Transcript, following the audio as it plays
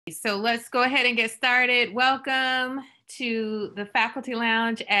So let's go ahead and get started. Welcome to the Faculty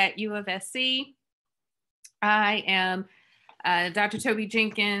Lounge at UofSC. I am Dr. Toby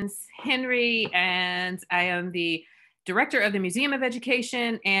Jenkins Henry, and I am the Director of the Museum of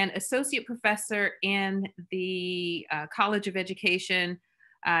Education and Associate Professor in the College of Education.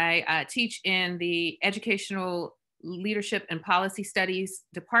 I teach in the Educational Leadership and Policy Studies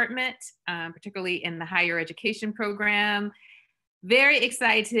Department, particularly in the higher education program. Very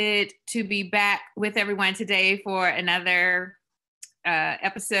excited to be back with everyone today for another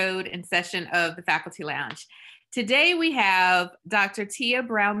episode and session of the Faculty Lounge. Today we have Dr. Tia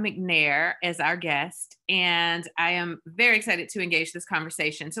Brown McNair as our guest, and I am very excited to engage this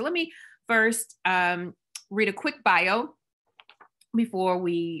conversation. So let me first read a quick bio before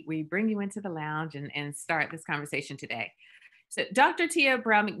we bring you into the lounge and start this conversation today. So Dr. Tia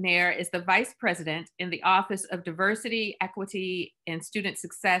Brown McNair is the Vice President in the Office of Diversity, Equity, and Student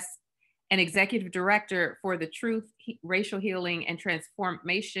Success and Executive Director for the Truth, Racial Healing, and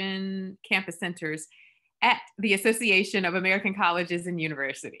Transformation Campus Centers at the Association of American Colleges and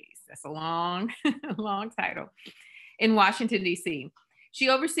Universities. That's a long, long title. In Washington, D.C. She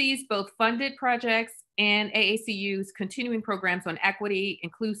oversees both funded projects and AACU's continuing programs on equity,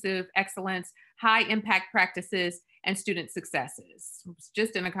 inclusive excellence, high impact practices, and student successes. I was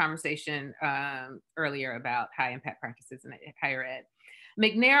just in a conversation earlier about high impact practices in higher ed.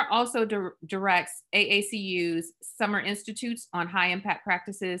 McNair also directs AACU's Summer Institutes on High Impact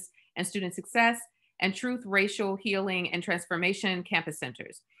Practices and Student Success and Truth, Racial Healing, and Transformation Campus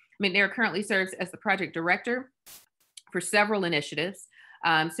Centers. McNair currently serves as the project director for several initiatives.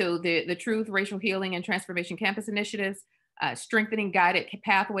 So the Truth, Racial Healing, and Transformation Campus Initiatives, Strengthening Guided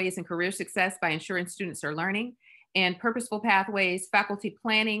Pathways and Career Success by Ensuring Students Are Learning, and Purposeful Pathways, Faculty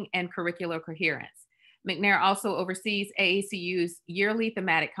Planning, and Curricular Coherence. McNair also oversees AACU's yearly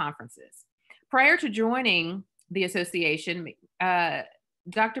thematic conferences. Prior to joining the association,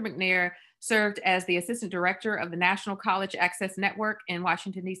 Dr. McNair served as the Assistant Director of the National College Access Network in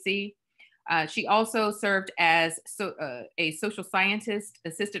Washington, D.C. She also served as a social scientist,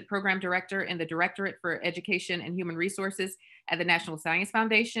 Assistant Program Director in the Directorate for Education and Human Resources at the National Science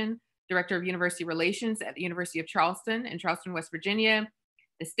Foundation, Director of University Relations at the University of Charleston in Charleston, West Virginia,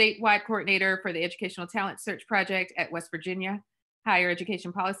 the statewide coordinator for the Educational Talent Search Project at West Virginia Higher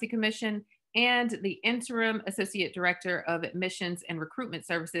Education Policy Commission, and the interim Associate Director of Admissions and Recruitment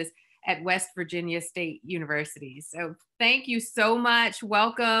Services at West Virginia State University. So thank you so much.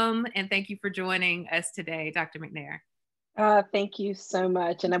 Welcome, and thank you for joining us today, Dr. McNair. Thank you so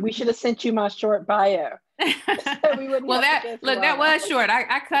much. And we should have sent you my short bio. So we wouldn't well, that was short.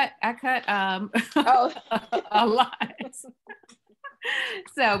 I cut a lot.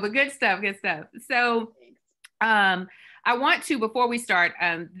 So, but good stuff. So, I want to, before we start,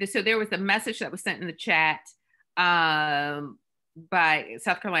 so there was a message that was sent in the chat by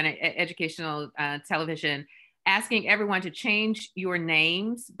South Carolina Educational Television, asking everyone to change your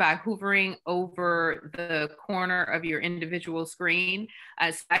names by hovering over the corner of your individual screen.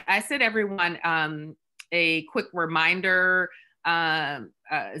 So I sent everyone a quick reminder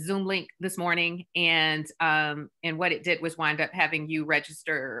Zoom link this morning, and what it did was wind up having you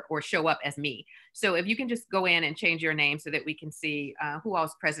register or show up as me. So if you can just go in and change your name so that we can see who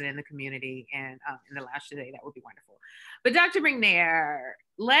else is present in the community and in the lounge today, that would be wonderful. But Dr. McNair,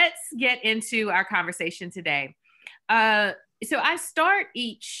 let's get into our conversation today. So I start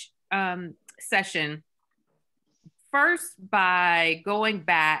each session first by going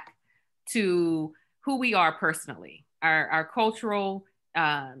back to who we are personally, our cultural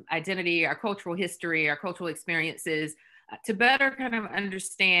identity, our cultural history, our cultural experiences, to better kind of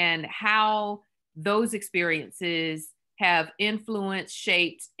understand how those experiences have influenced,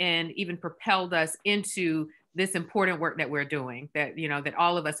 shaped, and even propelled us into this important work that we're doing, that, you know, that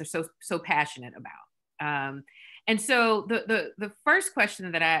all of us are so passionate about. And so the first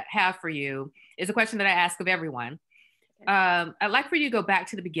question that I have for you is a question that I ask of everyone. I'd like for you to go back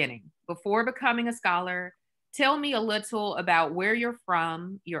to the beginning. Before becoming a scholar, tell me a little about where you're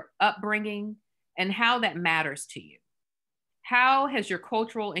from, your upbringing, and how that matters to you. How has your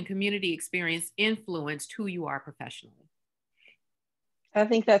cultural and community experience influenced who you are professionally? I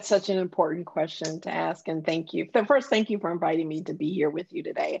think that's such an important question to ask, and thank you. First, thank you for inviting me to be here with you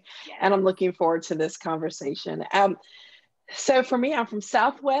today, yes. And I'm looking forward to this conversation. So for me, I'm from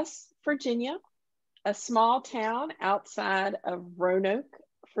Southwest Virginia, a small town outside of Roanoke,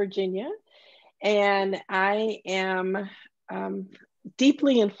 Virginia, and I am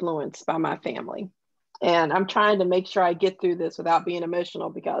deeply influenced by my family. And I'm trying to make sure I get through this without being emotional,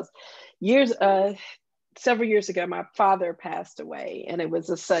 because several years ago, my father passed away, and it was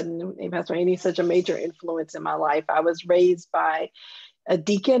a sudden, he passed away, and he's such a major influence in my life. I was raised by a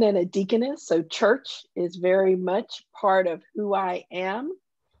deacon and a deaconess, so church is very much part of who I am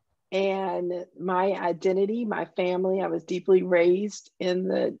and my identity, my family. I was deeply raised in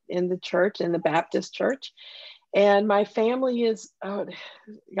the church, in the Baptist church. And my family is, oh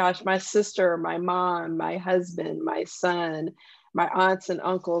gosh, my sister, my mom, my husband, my son, my aunts and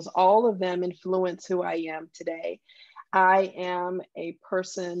uncles, all of them influence who I am today. I am a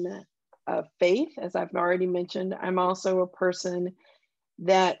person of faith, as I've already mentioned. I'm also a person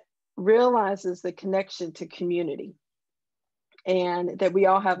that realizes the connection to community, and that we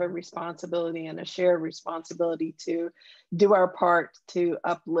all have a responsibility and a shared responsibility to do our part to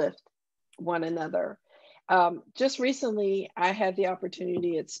uplift one another. Just recently, I had the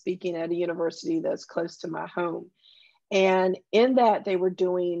opportunity at speaking at a university that's close to my home. And in that, they were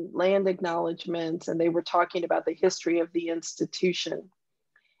doing land acknowledgements, and they were talking about the history of the institution,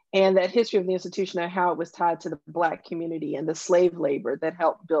 and that history of the institution and how it was tied to the Black community and the slave labor that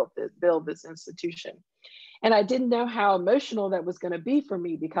helped build this institution. And I didn't know how emotional that was going to be for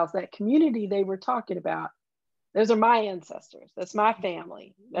me, because that community they were talking about, those are my ancestors. That's my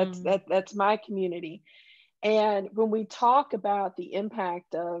family. That's my community. And when we talk about the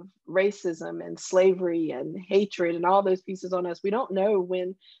impact of racism and slavery and hatred and all those pieces on us, we don't know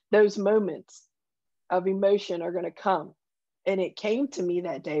when those moments of emotion are going to come. And it came to me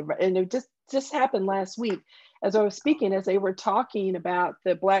that day, and it just happened last week as I was speaking, as they were talking about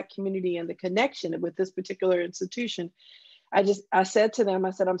the Black community and the connection with this particular institution. I said to them, I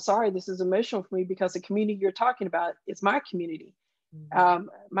said, I'm sorry, this is emotional for me, because the community you're talking about is my community.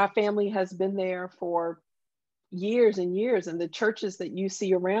 My family has been there for years and years, and the churches that you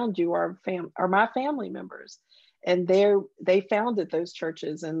see around you are my family members, and they founded those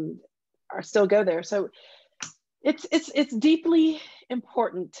churches and are still go there. So it's deeply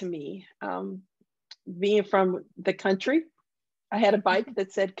important to me. Being from the country, I had a bike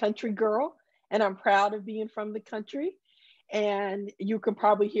that said country girl, and I'm proud of being from the country. And you can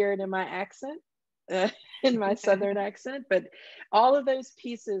probably hear it in my accent, in my Southern accent, but all of those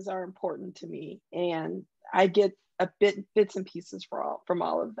pieces are important to me. And I get bits and pieces from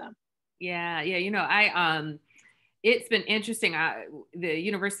all of them. Yeah. It's been interesting. The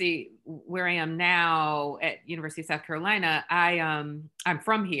university where I am now, at University of South Carolina, I'm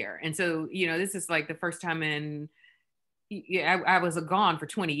from here. And so, this is like the first time I was gone for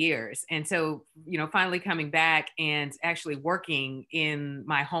 20 years. And so, finally coming back and actually working in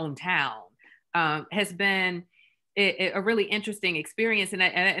my hometown has been a really interesting experience. And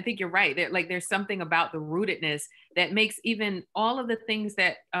I think you're right. There's something about the rootedness that makes even all of the things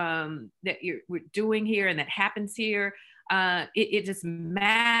that we're doing here and that happens here, it just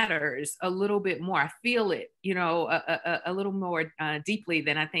matters a little bit more. I feel it, a little more deeply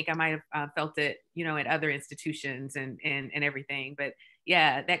than I think I might have felt it, at other institutions and everything. But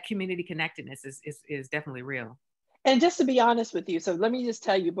yeah, that community connectedness is definitely real. And just to be honest with you, so let me just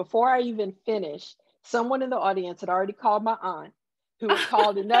tell you, before I even finish, someone in the audience had already called my aunt, who had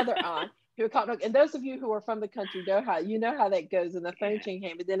called another aunt, who had called, and those of you who are from the country know how that goes. And the phone chain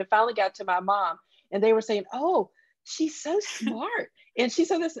came, and then it finally got to my mom, and they were saying, "Oh, she's so smart, and she's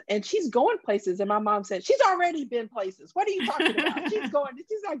so this, and she's going places." And my mom said, "She's already been places. What are you talking about? She's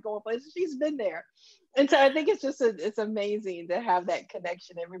not going places. She's been there." And so I think it's amazing to have that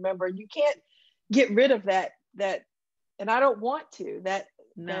connection. And remember, you can't get rid of that, and I don't want to, that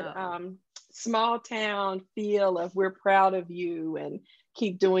small town feel of we're proud of you and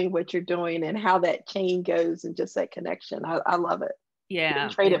keep doing what you're doing, and how that chain goes, and just that connection. I love it. Yeah.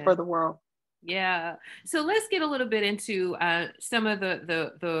 Trade it for the world. Yeah. So let's get a little bit into some of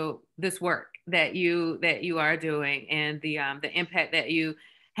this work that you are doing, and the impact that you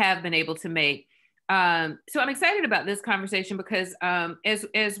have been able to make. So I'm excited about this conversation because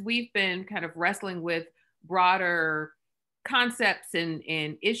as we've been kind of wrestling with broader concepts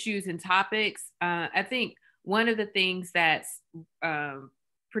and issues and topics, I think one of the things that's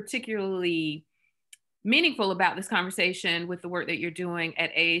particularly meaningful about this conversation with the work that you're doing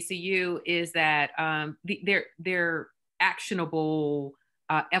at AACU is that they're actionable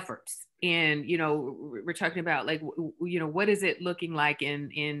efforts. And we're talking about what is it looking like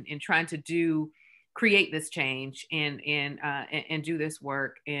in trying to create this change and do this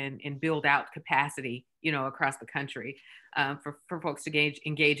work and build out capacity across the country for folks to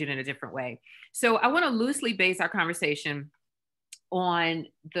engage in a different way. So I want to loosely base our conversation on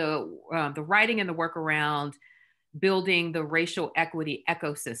the writing and the work around building the racial equity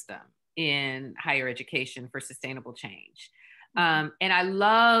ecosystem in higher education for sustainable change. And I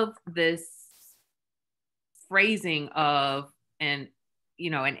love this phrasing of an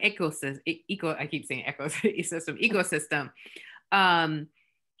ecosystem, I keep saying ecosystem,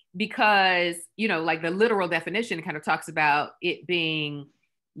 because, like the literal definition kind of talks about it being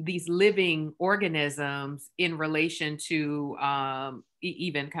these living organisms in relation to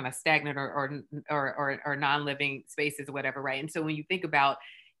even kind of stagnant or non-living spaces or whatever, right? And so when you think about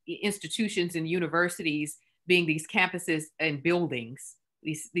institutions and universities being these campuses and buildings,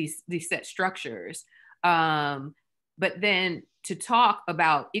 these set structures, but then to talk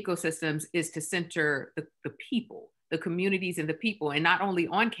about ecosystems is to center the people, the communities and the people, and not only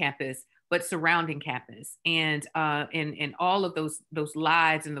on campus, but surrounding campus, and all of those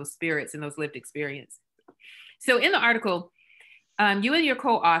lives and those spirits and those lived experience. So in the article, you and your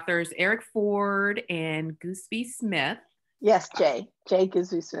co-authors, Eric Ford and Gooseby Smith. Yes, Jay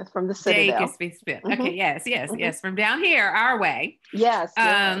Gooseby Smith from the Citadel. Jay Gooseby Smith. Okay, yes, from down here, our way. Yes.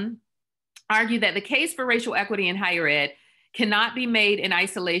 Argue that the case for racial equity in higher ed cannot be made in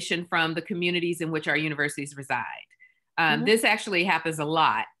isolation from the communities in which our universities reside. This actually happens a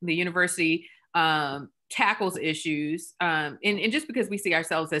lot. The university tackles issues, and just because we see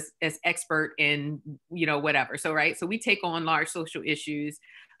ourselves as expert in, whatever. So we take on large social issues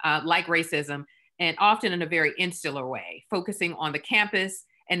like racism, and often in a very insular way, focusing on the campus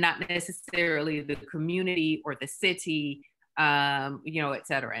and not necessarily the community or the city, et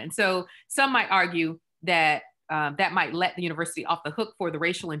cetera. And so some might argue that that might let the university off the hook for the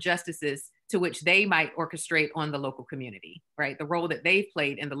racial injustices to which they might orchestrate on the local community, right? The role that they've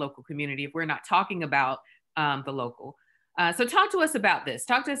played in the local community if we're not talking about the local. So talk to us about this.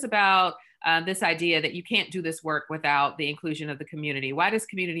 Talk to us about this idea that you can't do this work without the inclusion of the community. Why does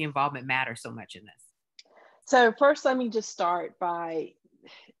community involvement matter so much in this? So first, let me just start by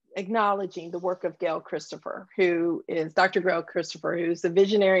acknowledging the work of Gail Christopher, who is Dr. Gail Christopher, who's the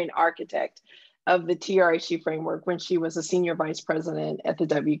visionary and architect of the TRHC framework when she was a senior vice president at the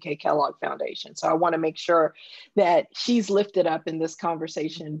W.K. Kellogg Foundation. So I want to make sure that she's lifted up in this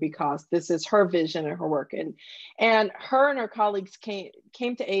conversation because this is her vision and her work. And her and her colleagues came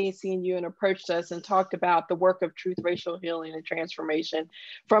to AACU and approached us and talked about the work of truth, racial healing, and transformation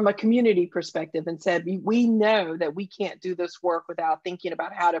from a community perspective and said, we know that we can't do this work without thinking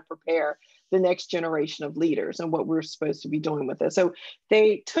about how to prepare the next generation of leaders and what we're supposed to be doing with it. So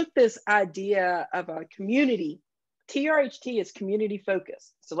they took this idea of a community. TRHT is community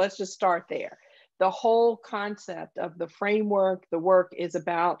focused. So let's just start there. The whole concept of the framework, the work is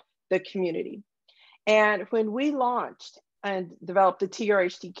about the community. And when we launched and developed the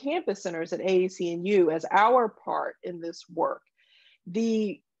TRHT campus centers at AACNU as our part in this work,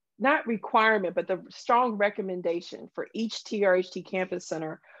 the not requirement, but the strong recommendation for each TRHT campus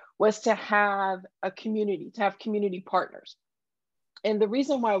center was to have a community, to have community partners. And the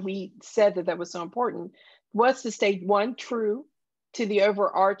reason why we said that was so important was to stay, one, true to the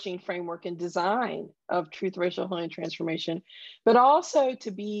overarching framework and design of truth, racial healing, and transformation, but also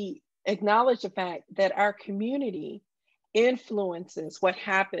to acknowledge the fact that our community influences what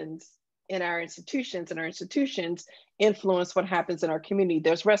happens in our institutions, and our institutions influence what happens in our community.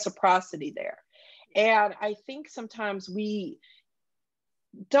 There's reciprocity there. And I think sometimes we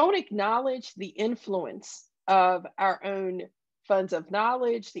don't acknowledge the influence of our own funds of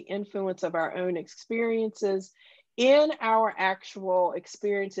knowledge, the influence of our own experiences in our actual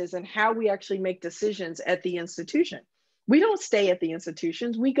experiences and how we actually make decisions at the institution. We don't stay at the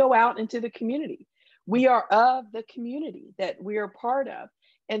institutions, we go out into the community. We are of the community that we are part of.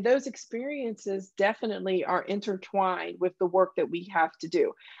 And those experiences definitely are intertwined with the work that we have to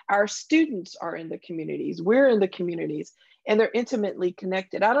do. Our students are in the communities, we're in the communities, and they're intimately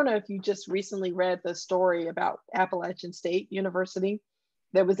connected. I don't know if you just recently read the story about Appalachian State University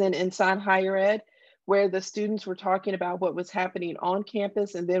that was in Inside Higher Ed, where the students were talking about what was happening on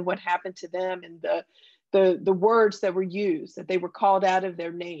campus and then what happened to them and the words that were used, that they were called out of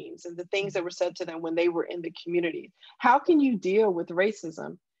their names and the things that were said to them when they were in the community. How can you deal with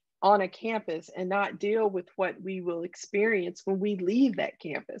racism on a campus and not deal with what we will experience when we leave that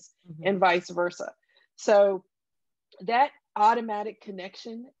campus and vice versa? So that automatic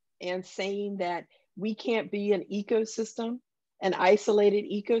connection and saying that we can't be an ecosystem, an isolated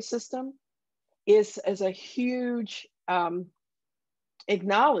ecosystem, is a huge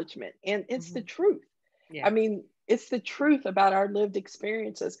acknowledgement. And it's the truth. Yeah. I mean, it's the truth about our lived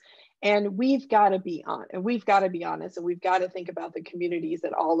experiences. And we've got to be honest, and we've got to think about the communities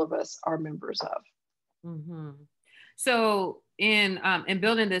that all of us are members of. So in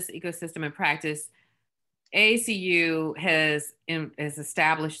building this ecosystem in practice, AACU has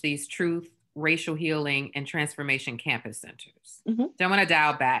established these truth, racial healing, and transformation campus centers. So I want to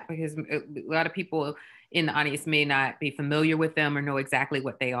dial back because a lot of people in the audience may not be familiar with them or know exactly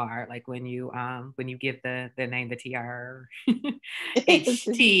what they are. Like when you give the name, the TRHT,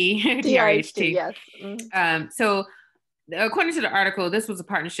 TRHT, yes. Mm-hmm. So according to the article, this was a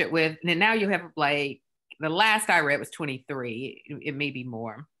partnership with, and now you have like, the last I read was 23. It may be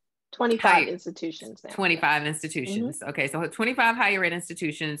more. 25 institutions now. 25 institutions. Mm-hmm. Okay, so 25 higher ed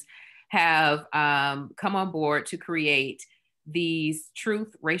institutions have come on board to create these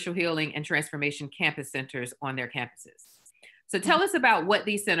truth, racial healing, and transformation campus centers on their campuses. So tell us about what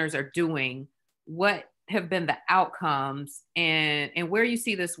these centers are doing, what have been the outcomes, and where you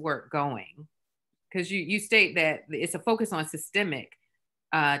see this work going. Because you state that it's a focus on systemic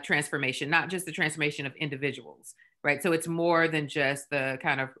transformation, not just the transformation of individuals, right? So it's more than just the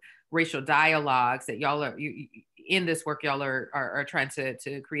kind of racial dialogues that y'all are, in this work, y'all are trying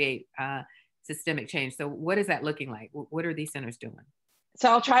to create systemic change. So what is that looking like? What are these centers doing? So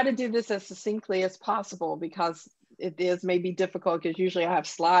I'll try to do this as succinctly as possible, because it is maybe difficult, because usually I have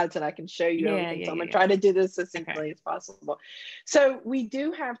slides and I can show you everything. So I'm going to try to do this as succinctly as possible. So we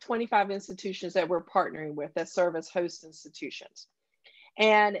do have 25 institutions that we're partnering with that serve as host institutions.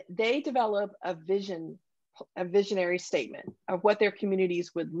 And they develop a visionary statement of what their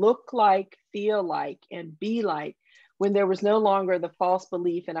communities would look like, feel like, and be like when there was no longer the false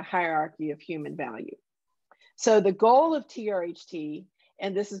belief in a hierarchy of human value. So the goal of TRHT,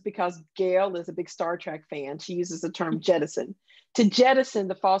 and this is because Gail is a big Star Trek fan, she uses the term jettison, to jettison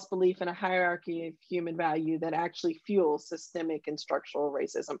the false belief in a hierarchy of human value that actually fuels systemic and structural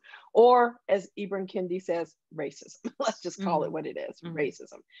racism, or as Ibram Kendi says, racism. Let's just call it what it is,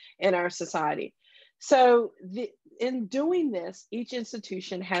 racism in our society. So in doing this, each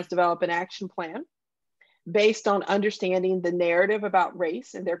institution has developed an action plan based on understanding the narrative about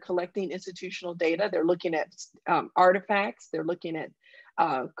race, and they're collecting institutional data. They're looking at artifacts, they're looking at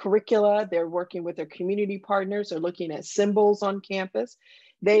curricula, they're working with their community partners, they're looking at symbols on campus.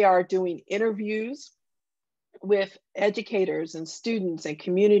 They are doing interviews with educators and students and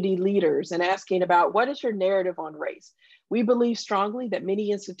community leaders and asking about, what is your narrative on race? We believe strongly that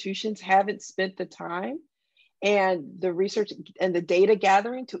many institutions haven't spent the time and the research and the data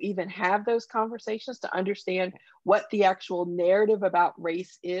gathering to even have those conversations, to understand what the actual narrative about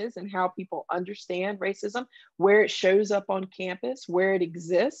race is and how people understand racism, where it shows up on campus, where it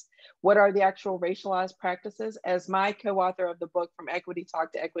exists, what are the actual racialized practices. As my co-author of the book From Equity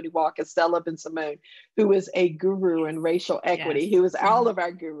Talk to Equity Walk, Estella Ben-Simone, who is a guru in racial equity, who is all of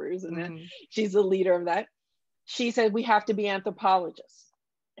our gurus, and she's the leader of that. She said, we have to be anthropologists.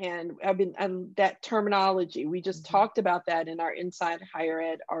 And that terminology, we just talked about that in our Inside Higher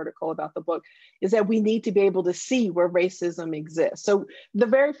Ed article about the book, is that we need to be able to see where racism exists. So the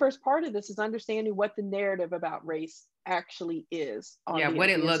very first part of this is understanding what the narrative about race actually is. What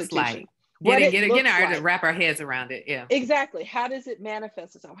it looks like. Getting our to wrap our heads around it. Yeah. Exactly. How does it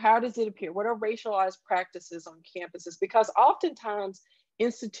manifest itself? How does it appear? What are racialized practices on campuses? Because oftentimes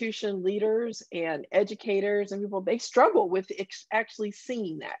institution leaders and educators and people, they struggle with actually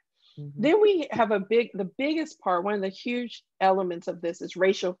seeing that. Then we have the biggest part, one of the huge elements of this is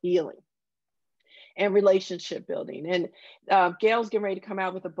racial healing and relationship building. And Gail's getting ready to come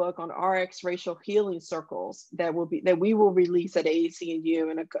out with a book on RX racial healing circles that we will release at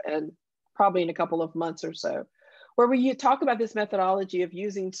AACU and probably in a couple of months or so, where we talk about this methodology of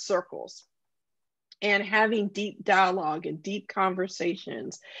using circles and having deep dialogue and deep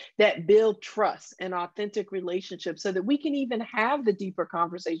conversations that build trust and authentic relationships so that we can even have the deeper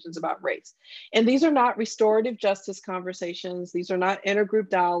conversations about race. And these are not restorative justice conversations. These are not intergroup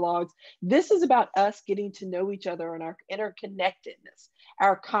dialogues. This is about us getting to know each other and our interconnectedness,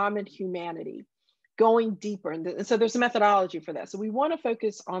 our common humanity, going deeper. And so there's a methodology for that. So we want to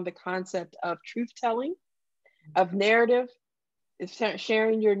focus on the concept of truth-telling, of narrative, is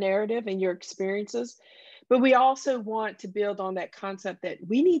sharing your narrative and your experiences. But we also want to build on that concept that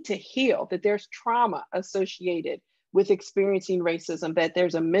we need to heal, that there's trauma associated with experiencing racism, that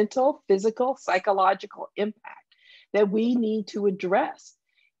there's a mental, physical, psychological impact that we need to address.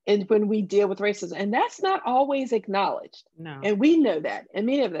 And when we deal with racism, and that's not always acknowledged. No. And we know that, and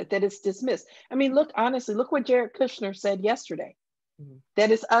many of that it's dismissed. I mean, look what Jared Kushner said yesterday. That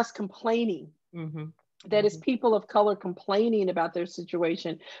is us complaining. That is people of color complaining about their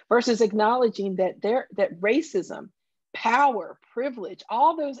situation versus acknowledging that that racism, power, privilege,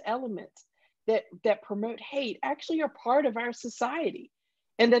 all those elements that promote hate actually are part of our society,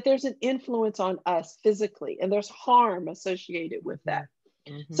 and that there's an influence on us physically, and there's harm associated with that.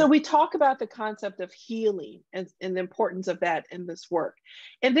 So we talk about the concept of healing and the importance of that in this work.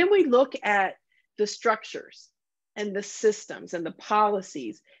 And then we look at the structures and the systems and the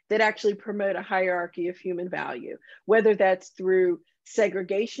policies that actually promote a hierarchy of human value, whether that's through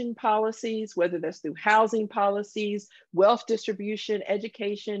segregation policies, whether that's through housing policies, wealth distribution,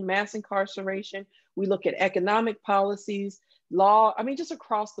 education, mass incarceration. We look at economic policies, law, I mean, just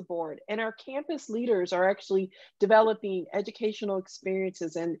across the board. And our campus leaders are actually developing educational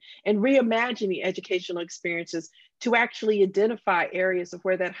experiences and reimagining educational experiences to actually identify areas of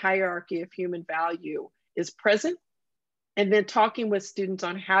where that hierarchy of human value is present, and then talking with students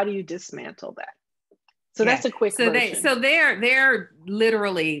on how do you dismantle that. So that's a quick version. They're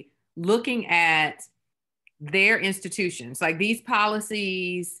literally looking at their institutions, like these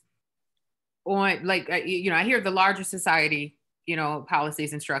policies on, like, I hear the larger society,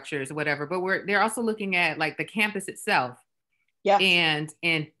 policies and structures or whatever, but they're also looking at like the campus itself. Yeah. And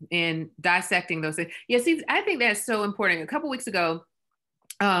dissecting those things. Yeah, see, I think that's so important. A couple of weeks ago,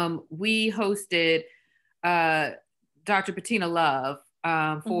 we hosted Dr. Bettina Love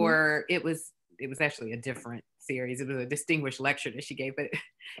for it was actually a different series. It was a distinguished lecture that she gave, but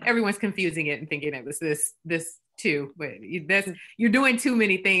everyone's confusing it and thinking it was this too. But you're doing too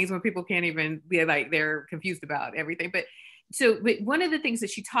many things when people can't even be like, they're confused about everything. But one of the things that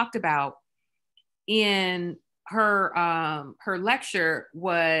she talked about in her lecture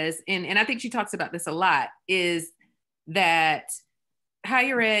was, and I think she talks about this a lot, is that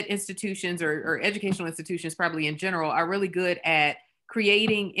higher ed institutions or educational institutions probably in general are really good at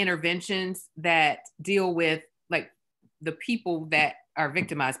creating interventions that deal with like the people that are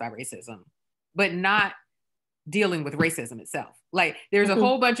victimized by racism, but not dealing with racism itself. Like there's a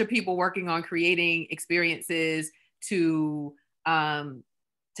whole bunch of people working on creating experiences to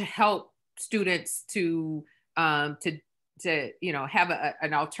help students to have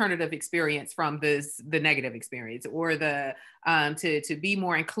an alternative experience from the negative experience, or to be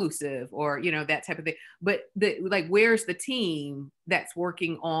more inclusive, or that type of thing. But where's the team that's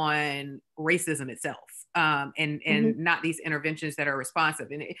working on racism itself, and not these interventions that are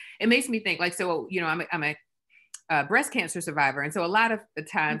responsive? And it makes me think, like, so I'm a breast cancer survivor, and so a lot of the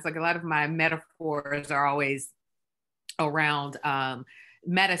times, like a lot of my metaphors are always around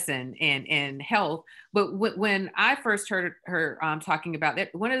medicine and health. But when I first heard her talking about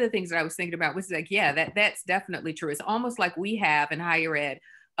that, one of the things that I was thinking about was like, yeah, that's definitely true. It's almost like we have in higher ed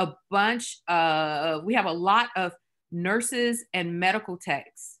we have a lot of nurses and medical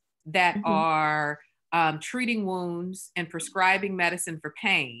techs that are treating wounds and prescribing medicine for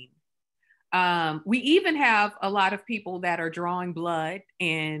pain. We even have a lot of people that are drawing blood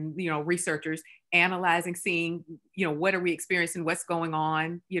and, researchers analyzing, seeing, what are we experiencing, what's going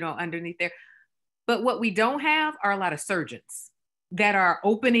on, underneath there. But what we don't have are a lot of surgeons that are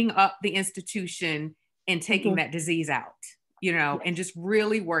opening up the institution and taking that disease out, and just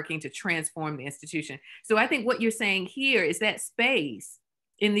really working to transform the institution. So I think what you're saying here is that space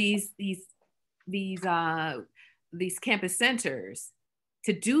in these campus centers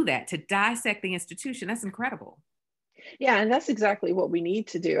to do that, to dissect the institution, that's incredible. Yeah, and that's exactly what we need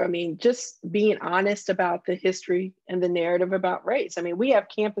to do. I mean, just being honest about the history and the narrative about race. I mean, we have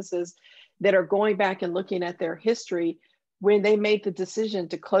campuses that are going back and looking at their history when they made the decision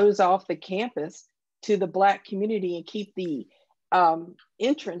to close off the campus to the Black community and keep the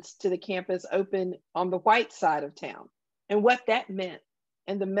entrance to the campus open on the white side of town, and what that meant,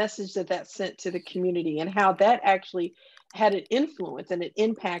 and the message that sent to the community, and how that actually had an influence and an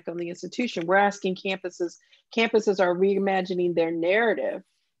impact on the institution. We're asking campuses are reimagining their narrative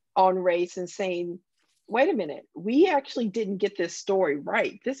on race and saying, wait a minute, we actually didn't get this story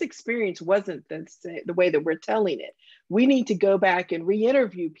right. This experience wasn't the way that we're telling it. We need to go back and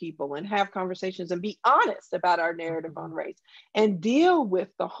re-interview people and have conversations and be honest about our narrative on race and deal with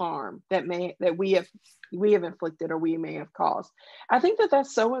the harm that we have inflicted or we may have caused. I think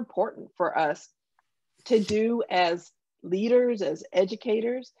that's so important for us to do as leaders, as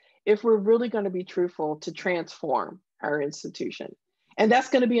educators, if we're really going to be truthful to transform our institution. And that's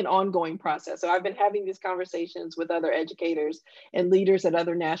going to be an ongoing process. So I've been having these conversations with other educators and leaders at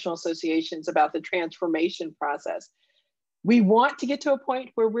other national associations about the transformation process. We want to get to a point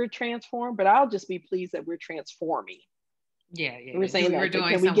where we're transformed, but I'll just be pleased that we're transforming. Yeah. We're saying we're that. Doing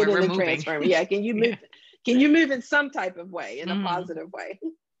can we get in the moving. transform? Yeah, can you move? Can you move in some type of way, in a positive way?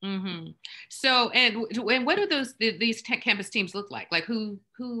 So, and what do these campus teams look like? Like who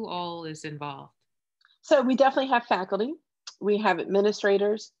all is involved? So we definitely have faculty. We have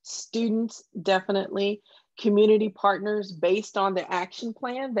administrators, students, definitely, community partners based on the action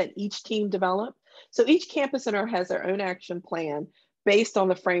plan that each team developed. So each campus center has their own action plan, based on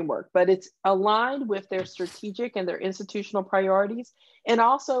the framework, but it's aligned with their strategic and their institutional priorities, and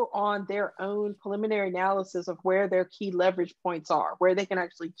also on their own preliminary analysis of where their key leverage points are, where they can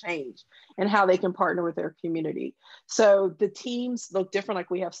actually change, and how they can partner with their community. So the teams look different.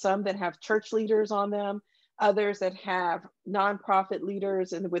 Like we have some that have church leaders on them, others that have nonprofit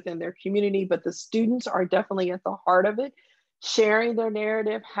leaders within their community, but the students are definitely at the heart of it, sharing their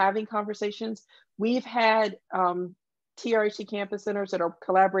narrative, having conversations. We've had TRHT campus centers that are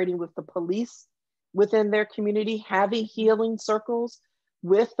collaborating with the police within their community, having healing circles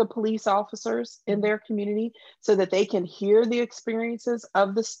with the police officers in their community so that they can hear the experiences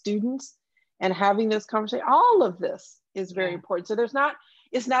of the students and having this conversation. All of this is very important. So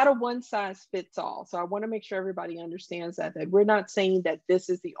it's not a one size fits all. So I want to make sure everybody understands that we're not saying that this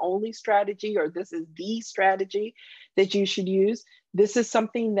is the only strategy or this is the strategy that you should use. This is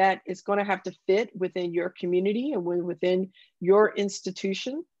something that is going to have to fit within your community and within your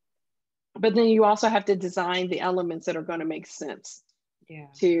institution. But then you also have to design the elements that are going to make sense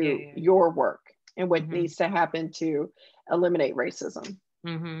to your work and what needs to happen to eliminate racism.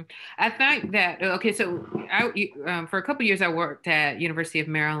 I think that, okay, so for a couple of years, I worked at University of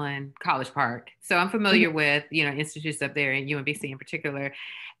Maryland, College Park. So I'm familiar with, institutes up there and UMBC in particular.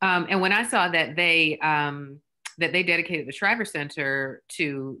 And when I saw that they dedicated the Shriver Center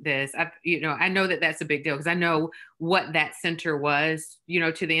to this, I know that that's a big deal because I know what that center was,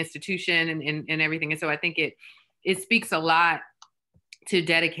 to the institution and everything. And so I think it speaks a lot to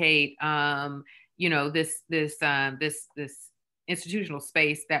dedicate, this institutional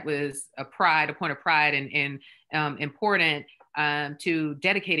space that was a point of pride and important to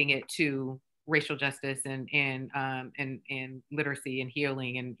dedicating it to racial justice and literacy and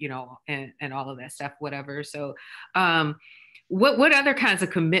healing and all of that stuff, whatever. So what other kinds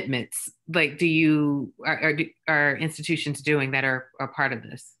of commitments are institutions doing that are part of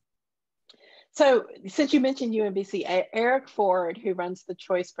this? So since you mentioned UMBC, Eric Ford, who runs the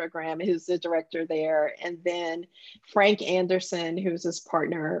Choice program, who's the director there, and then Frank Anderson, who's his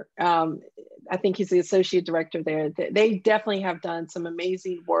partner, I think he's the associate director there. They definitely have done some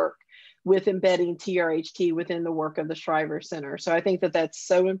amazing work with embedding TRHT within the work of the Shriver Center. So I think that that's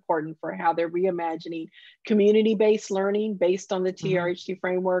so important for how they're reimagining community-based learning based on the TRHT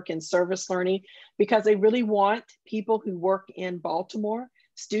framework and service learning, because they really want people who work in Baltimore,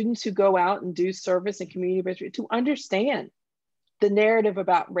 students who go out and do service and community-based, to understand the narrative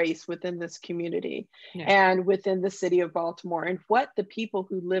about race within this community and within the city of Baltimore, and what the people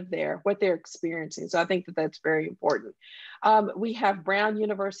who live there, what they're experiencing. So I think that that's very important. We have Brown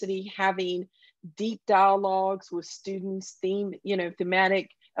University having deep dialogues with students, thematic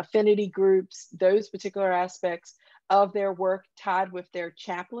affinity groups, those particular aspects of their work tied with their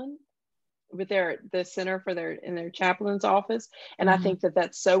chaplain, with the center in their chaplain's office. And I think that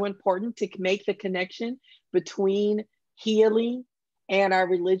that's so important to make the connection between healing and our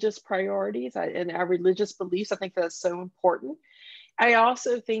religious priorities and our religious beliefs. I think that's so important. I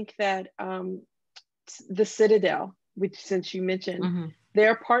also think that the Citadel, which, since you mentioned,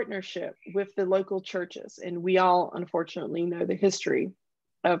 their partnership with the local churches, and we all unfortunately know the history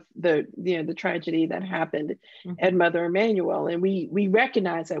of the tragedy that happened at Mother Emanuel, and we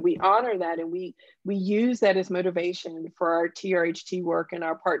recognize that, we honor that, and we use that as motivation for our TRHT work and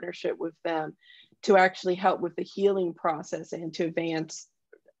our partnership with them to actually help with the healing process and to advance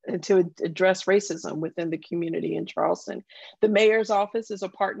and to address racism within the community in Charleston. The mayor's office is a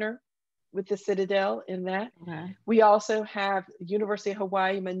partner with the Citadel in that. We also have University of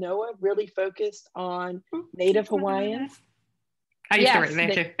Hawaii Manoa, really focused on Native Hawaiians. I used to work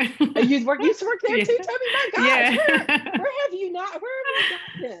there too. You used to work there too, Toby? My gosh, where have you not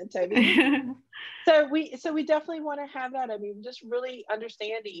been, Toby? So we definitely want to have that. I mean, just really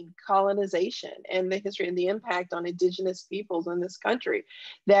understanding colonization and the history and the impact on indigenous peoples in this country,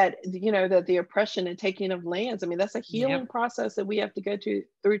 that the oppression and taking of lands. I mean, that's a healing process that we have to go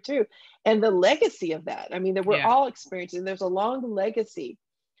through too. And the legacy of that, I mean, that we're all experiencing. There's a long legacy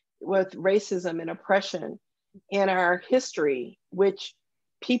with racism and oppression in our history, which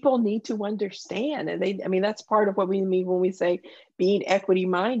people need to understand. And that's part of what we mean when we say being equity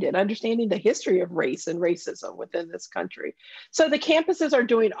minded, understanding the history of race and racism within this country. So the campuses are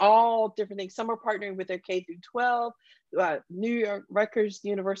doing all different things. Some are partnering with their K through 12, New York Rutgers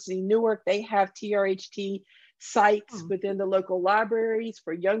University, Newark, they have TRHT sites within the local libraries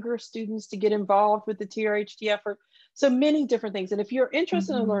for younger students to get involved with the TRHT effort. So many different things. And if you're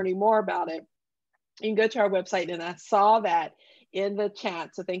interested in learning more about it, you can go to our website, and I saw that in the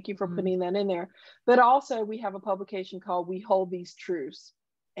chat. So thank you for putting that in there. But also we have a publication called We Hold These Truths.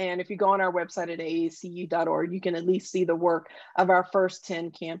 And if you go on our website at aacu.org, you can at least see the work of our first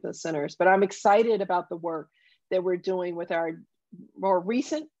 10 campus centers. But I'm excited about the work that we're doing with our more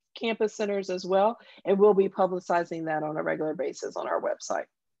recent campus centers as well. And we'll be publicizing that on a regular basis on our website.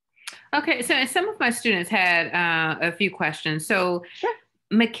 Okay, so some of my students had a few questions. So sure.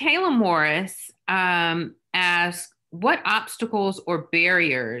 Michaela Morris asked, what obstacles or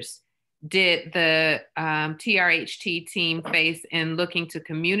barriers did the TRHT team face in looking to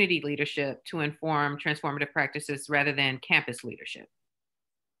community leadership to inform transformative practices rather than campus leadership?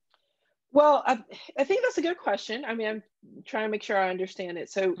 Well, I think that's a good question. I mean, I'm trying to make sure I understand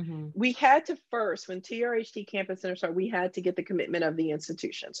it. So we had to first, when TRHT Campus Center started, we had to get the commitment of the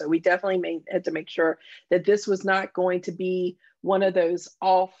institution. So we definitely had to make sure that this was not going to be one of those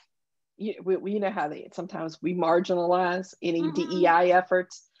off, you know how sometimes we marginalize any DEI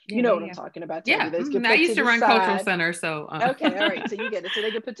efforts. You know what I'm talking about. Yeah, I used to run cultural center, so. Okay, all right, so you get it. So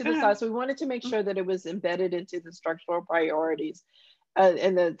they get put to the side. So we wanted to make sure that it was embedded into the structural priorities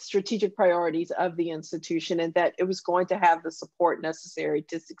and the strategic priorities of the institution, and that it was going to have the support necessary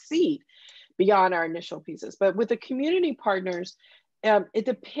to succeed beyond our initial pieces. But with the community partners, it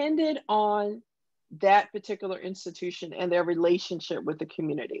depended on that particular institution and their relationship with the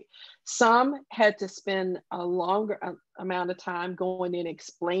community. Some had to spend a longer amount of time going in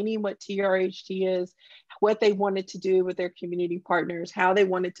explaining what TRHT is, what they wanted to do with their community partners, how they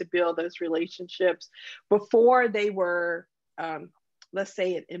wanted to build those relationships before they were, let's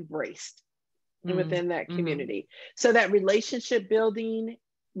say, it embraced within that community. So that relationship building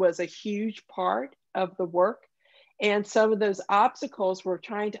was a huge part of the work. And some of those obstacles were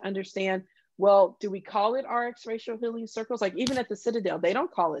trying to understand, well, do we call it RX Racial Healing Circles? Like even at the Citadel, they don't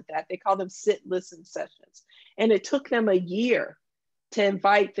call it that. They call them sit, listen sessions. And it took them a year to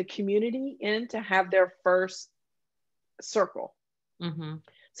invite the community in to have their first circle.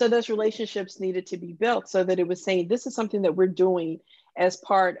 So those relationships needed to be built so that it was saying, this is something that we're doing as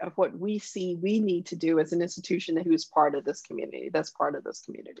part of what we see we need to do as an institution who's part of this community, that's part of this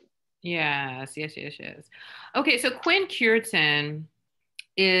community. Yes. Okay, so Quinn Cureton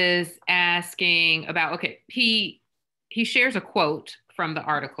is asking about, okay, he shares a quote from the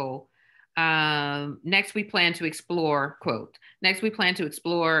article. Next, we plan to explore, quote, next we plan to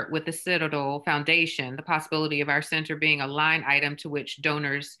explore with the Citadel Foundation the possibility of our center being a line item to which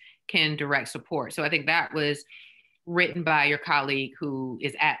donors can direct support. So I think that was written by your colleague who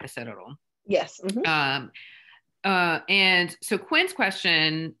is at the Citadel. Yes. And so Quinn's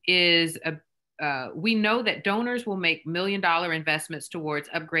question is, we know that donors will make $1 million investments towards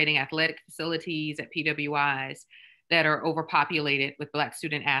upgrading athletic facilities at PWIs that are overpopulated with Black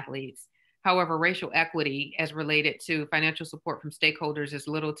student athletes. However, racial equity as related to financial support from stakeholders is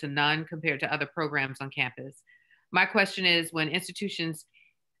little to none compared to other programs on campus. My question is, when institutions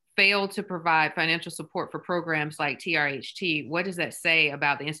fail to provide financial support for programs like TRHT, what does that say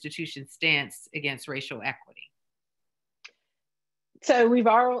about the institution's stance against racial equity? So we've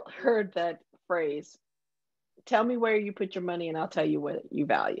all heard that phrase, tell me where you put your money and I'll tell you what you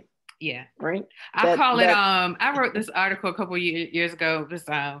value. Yeah. Right? I wrote this article a couple years ago just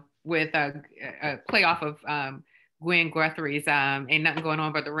with a playoff of Gwen Guthrie's Ain't Nothing Going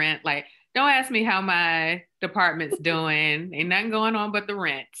On But the Rent. Like, don't ask me how my department's doing. Ain't nothing going on but the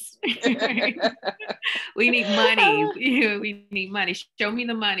rents. We need money. We need money. Show me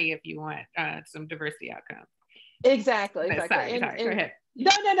the money if you want some diversity outcomes. Exactly. Sorry, go ahead.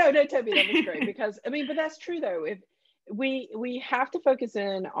 No, Toby, that was great because but that's true though. If we have to focus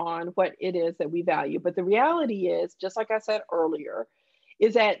in on what it is that we value, but the reality is, just like I said earlier,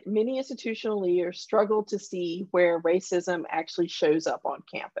 is that many institutional leaders struggle to see where racism actually shows up on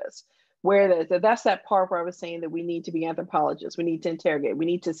campus. Where that's that part where I was saying that we need to be anthropologists, we need to interrogate, we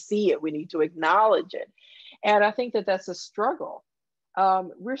need to see it, we need to acknowledge it. And I think that that's a struggle.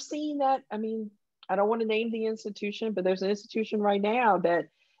 We're seeing that, I mean, I don't want to name the institution, but there's an institution right now that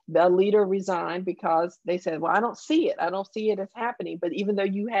the leader resigned because they said, well, I don't see it. I don't see it as happening. But even though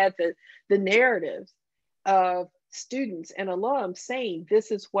you had the narratives of students and alums saying,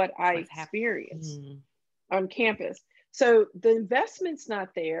 this is what I experienced on campus. So the investment's not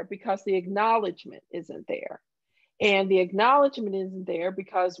there because the acknowledgement isn't there. And the acknowledgement isn't there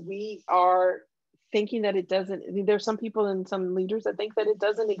because we are thinking that it doesn't, I mean, there's some people and some leaders that think that it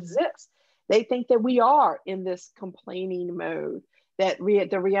doesn't exist. They think that we are in this complaining mode, that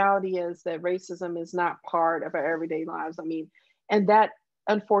the reality is that racism is not part of our everyday lives. I mean, and that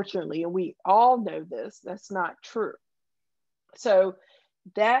unfortunately, and we all know this, that's not true. So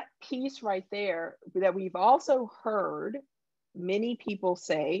that piece right there that we've also heard many people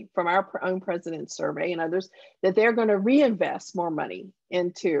say from our own president's survey and others that they're going to reinvest more money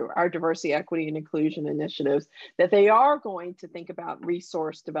into our diversity, equity, and inclusion initiatives, that they are going to think about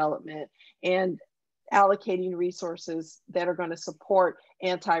resource development and allocating resources that are going to support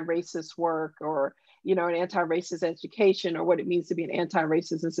anti-racist work or, an anti-racist education or what it means to be an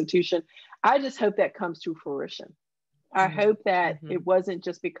anti-racist institution. I just hope that comes to fruition. I hope that it wasn't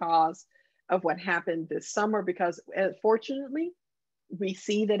just because of what happened this summer, because fortunately, we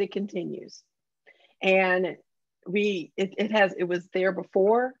see that it continues. And it was there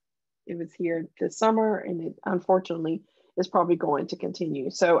before, it was here this summer, and it unfortunately is probably going to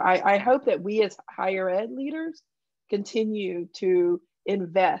continue. So I hope that we as higher ed leaders continue to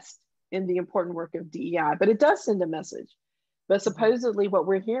invest in the important work of DEI, but it does send a message. But supposedly what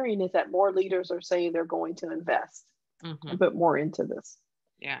we're hearing is that more leaders are saying they're going to invest a bit more into this.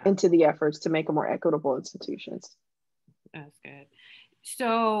 Into the efforts to make a more equitable institutions. That's good.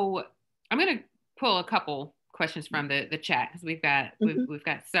 So I'm going to pull a couple questions from the chat because we've got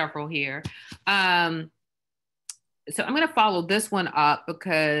several here. So I'm going to follow this one up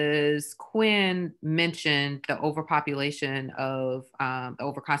because Quinn mentioned the overpopulation of the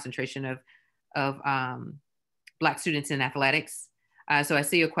overconcentration of Black students in athletics. So I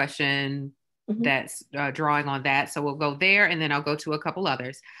see a question that's drawing on that. So we'll go there and then I'll go to a couple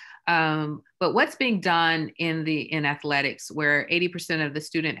others. But what's being done in athletics where 80% of the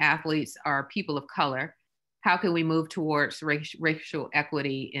student athletes are people of color? How can we move towards racial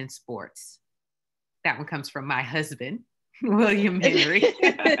equity in sports? That one comes from my husband, William Henry.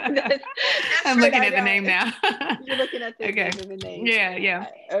 I'm looking at the name now. You're looking at the name. Yeah.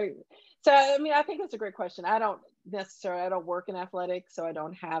 So, I think that's a great question. I don't work in athletics, so I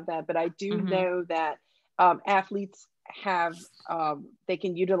don't have that, but I do know that athletes have, they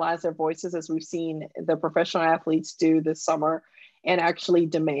can utilize their voices, as we've seen the professional athletes do this summer, and actually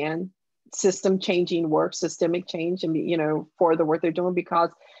demand systemic change, and, for the work they're doing, because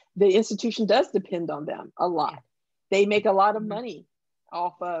the institution does depend on them a lot. They make a lot of money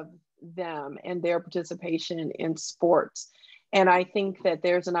off of them and their participation in sports. And I think that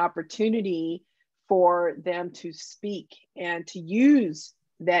there's an opportunity for them to speak and to use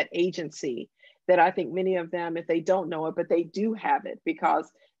that agency that I think many of them, if they don't know it, but they do have it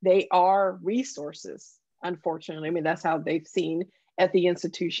because they are resources, unfortunately. That's how they've seen at the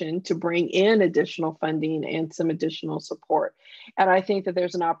institution to bring in additional funding and some additional support. And I think that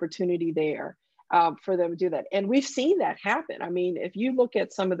there's an opportunity there for them to do that. And we've seen that happen. If you look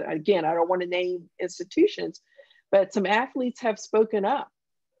at some of the, again, I don't want to name institutions, but some athletes have spoken up,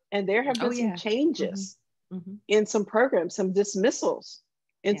 and there have been some changes in some programs, some dismissals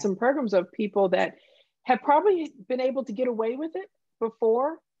in some programs of people that have probably been able to get away with it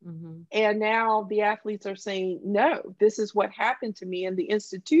before. And now the athletes are saying, no, this is what happened to me. And the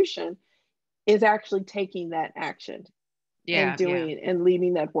institution is actually taking that action and doing and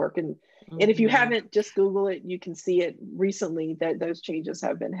leading that work. And if you haven't, just Google it. You can see it recently that those changes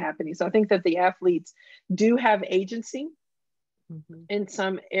have been happening. So I think that the athletes do have agency in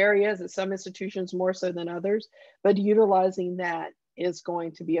some areas, and some institutions more so than others, but utilizing that is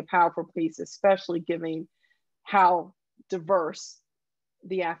going to be a powerful piece, especially given how diverse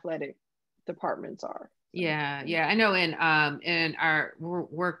the athletic departments are. I know in our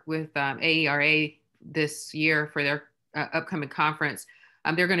work with AERA this year for their upcoming conference,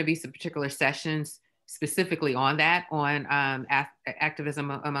 there are going to be some particular sessions specifically on that, on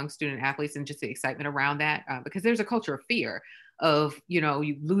activism among student athletes and just the excitement around that, because there's a culture of fear of,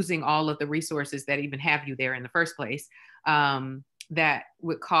 you losing all of the resources that even have you there in the first place, that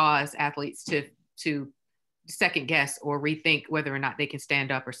would cause athletes to second guess or rethink whether or not they can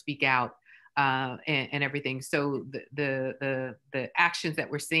stand up or speak out, and everything. So the actions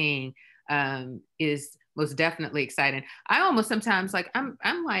that we're seeing is most definitely exciting. I almost sometimes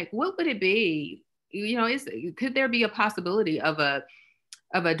I'm like, what would it be? Could there be a possibility of a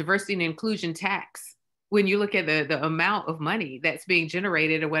diversity and inclusion tax when you look at the amount of money that's being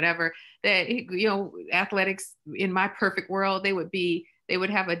generated or whatever, that, athletics in my perfect world, they would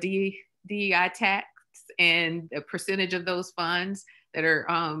have a DEI tax, and a percentage of those funds that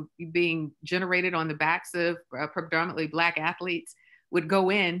are being generated on the backs of predominantly Black athletes would go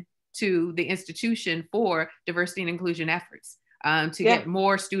in to the institution for diversity and inclusion efforts, to get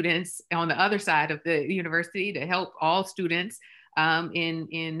more students on the other side of the university, to help all students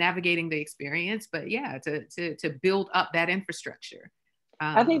in navigating the experience, but to build up that infrastructure.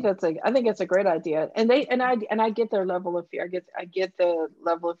 I think it's a great idea, and I get their level of fear. I get the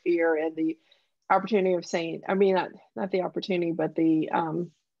level of fear and the opportunity of saying, not the opportunity, but the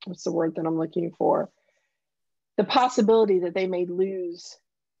what's the word that I'm looking for? the possibility that they may lose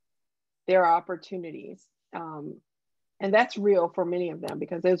their opportunities. And that's real for many of them,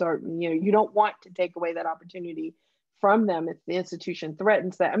 because those are, you don't want to take away that opportunity from them if the institution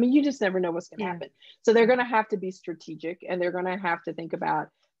threatens that. I mean, you just never know what's going to happen. So they're going to have to be strategic, and they're going to have to think about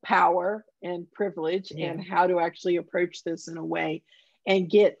power and privilege and how to actually approach this in a way and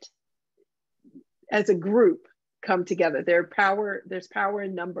get, as a group, come together. There's power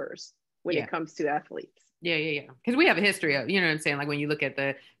in numbers when it comes to athletes. Yeah. Because we have a history of, you know what I'm saying? Like when you look at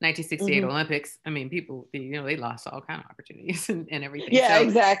the 1968 Olympics, I mean, people, they lost all kind of opportunities and everything. Yeah, so,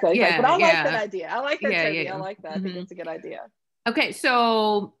 exactly. But I like that idea. I like that, Toby. I like that. I think it's a good idea. Okay,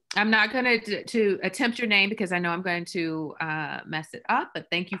 so I'm not going to attempt your name because I know I'm going to mess it up, but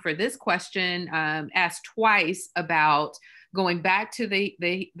thank you for this question. Asked twice about going back to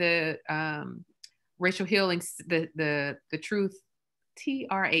the racial healing, the truth,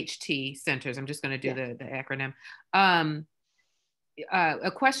 TRHT centers. I'm just going to do the acronym.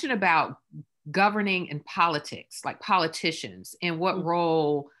 A question about governing and politics, like politicians, and what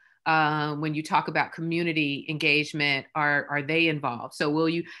role, when you talk about community engagement, are they involved? So will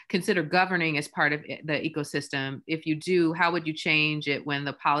you consider governing as part of the ecosystem? If you do, how would you change it when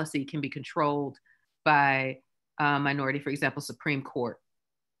the policy can be controlled by a minority, for example, Supreme Court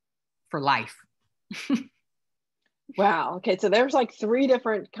for life? Wow. Okay. So there's like 3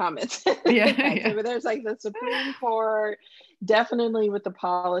 different comments. So there's like the Supreme Court, definitely with the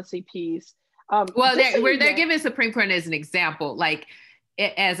policy piece. Well, they're giving Supreme Court as an example, like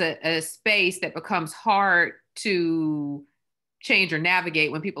as a space that becomes hard to change or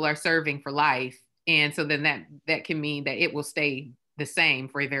navigate when people are serving for life. And so then that can mean that it will stay the same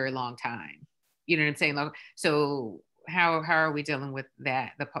for a very long time. You know what I'm saying? So how are we dealing with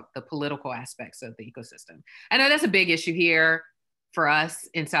that, the political aspects of the ecosystem? I know that's a big issue here for us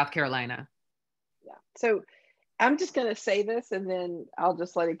in South Carolina. Yeah. So I'm just going to say this and then I'll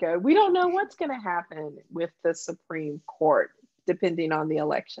just let it go. We don't know what's going to happen with the Supreme Court, depending on the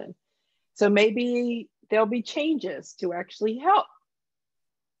election. So maybe there'll be changes to actually help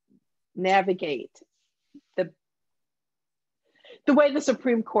navigate the way the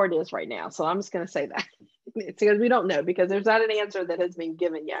Supreme Court is right now. So I'm just going to say that. It's because we don't know, because there's not an answer that has been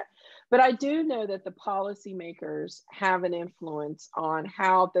given yet. But I do know that the policymakers have an influence on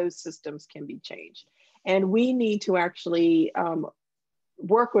how those systems can be changed. And we need to actually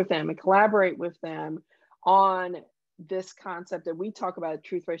work with them and collaborate with them on this concept that we talk about,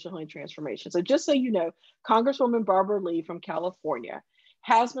 truth, racial healing, transformation. So just so you know, Congresswoman Barbara Lee from California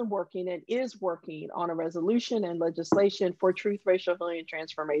has been working and is working on a resolution and legislation for truth, racial healing, and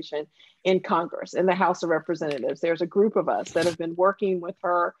transformation in Congress, in the House of Representatives. There's a group of us that have been working with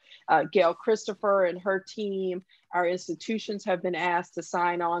her, Gail Christopher and her team. Our institutions have been asked to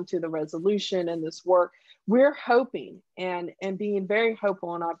sign on to the resolution and this work. We're hoping and being very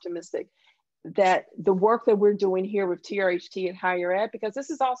hopeful and optimistic that the work that we're doing here with TRHT and higher ed, because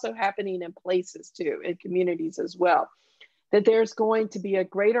this is also happening in places too, in communities as well, that there's going to be a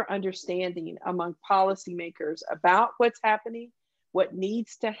greater understanding among policymakers about what's happening, what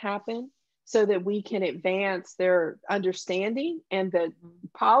needs to happen, so that we can advance their understanding and the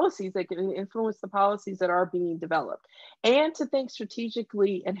policies that can influence the policies that are being developed, and to think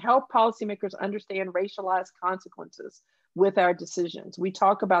strategically and help policymakers understand racialized consequences with our decisions. We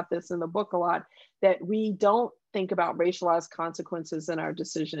talk about this in the book a lot, that we don't think about racialized consequences in our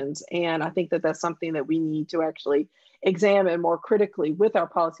decisions. And I think that that's something that we need to actually examine more critically with our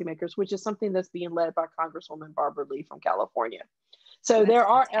policymakers, which is something that's being led by Congresswoman Barbara Lee from California. So there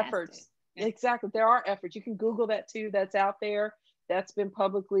are efforts. Exactly. There are efforts. You can Google that too. That's out there. That's been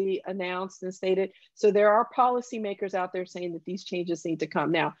publicly announced and stated. So there are policymakers out there saying that these changes need to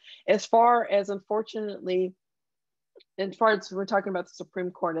come. Now, as far as unfortunately, as far as we're talking about the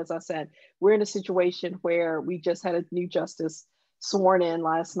Supreme Court, as I said, we're in a situation where we just had a new justice sworn in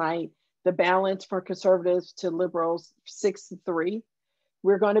last night. The balance for conservatives to liberals, 6-3.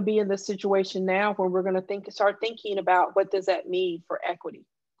 We're going to be in this situation now where we're going to start thinking about what does that mean for equity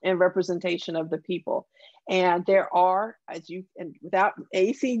and representation of the people. And there are, without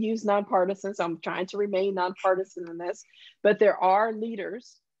AACU's nonpartisan, so I'm trying to remain nonpartisan in this, but there are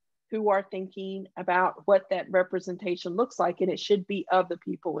leaders who are thinking about what that representation looks like, and it should be of the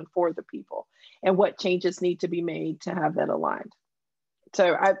people and for the people, and what changes need to be made to have that aligned.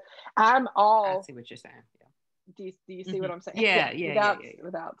 So I'm all. I see what you're saying. Yeah. Do you see what I'm saying? Yeah.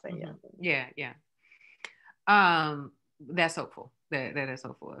 Without saying Yeah. That's hopeful. That is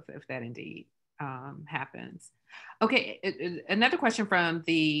hopeful if that indeed happens. Okay. Another question from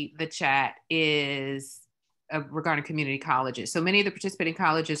the chat is regarding community colleges. So many of the participating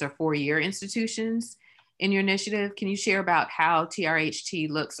colleges are 4-year institutions, in your initiative. Can you share about how TRHT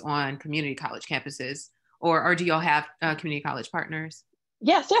looks on community college campuses, or do y'all have community college partners?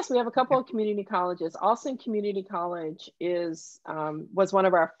 Yes, we have a couple of community colleges. Austin Community College was one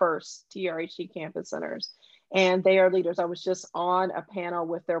of our first TRHT campus centers, and they are leaders. I was just on a panel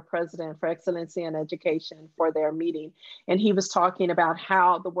with their president for Excellency in Education for their meeting, and he was talking about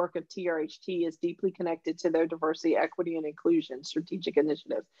how the work of TRHT is deeply connected to their diversity, equity, and inclusion strategic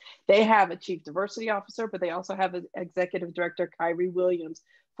initiatives. They have a chief diversity officer, but they also have an executive director, Kyrie Williams,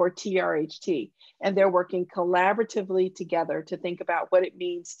 for TRHT. And they're working collaboratively together to think about what it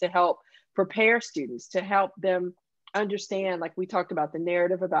means to help prepare students, to help them understand, like we talked about, the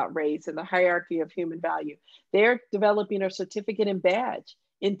narrative about race and the hierarchy of human value. They're developing a certificate and badge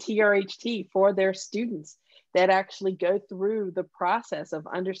in TRHT for their students that actually go through the process of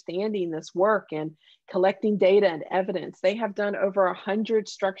understanding this work and collecting data and evidence. They have done over 100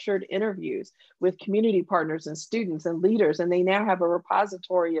 structured interviews with community partners and students and leaders, and they now have a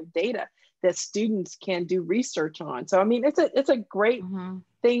repository of data that students can do research on. So, I mean, it's a great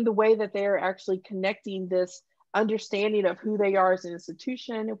thing, the way that they're actually connecting this understanding of who they are as an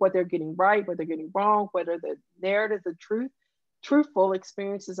institution, what they're getting right, what they're getting wrong, what are the narratives, the truthful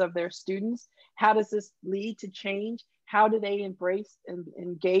experiences of their students. How does this lead to change? How do they embrace and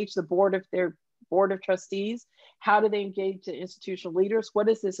engage the board of trustees? How do they engage the institutional leaders?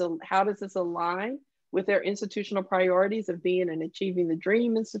 How does this align with their institutional priorities of being an achieving the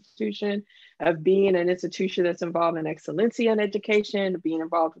dream institution, of being an institution that's involved in excellency in education, of being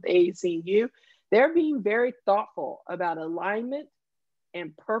involved with AACU? They're being very thoughtful about alignment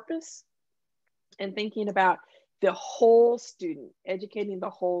and purpose, and thinking about the whole student, educating the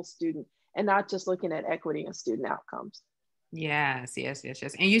whole student, and not just looking at equity and student outcomes. Yes.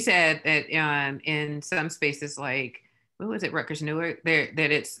 And you said that in some spaces, like, what was it, Rutgers Newark, that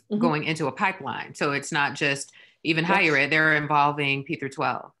it's going into a pipeline. So it's not just even higher ed, they're involving P through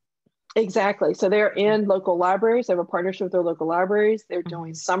 12. Exactly. So they're in local libraries. They have a partnership with their local libraries. They're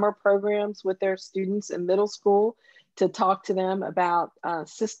doing summer programs with their students in middle school to talk to them about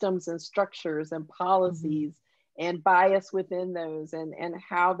systems and structures and policies and bias within those, and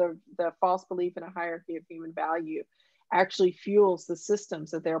how the false belief in a hierarchy of human value actually fuels the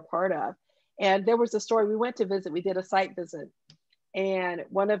systems that they're a part of. And there was a story, we went to visit, we did a site visit, and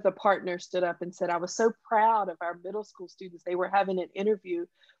one of the partners stood up and said, I was so proud of our middle school students. They were having an interview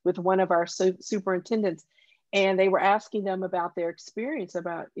with one of our superintendents, and they were asking them about their experience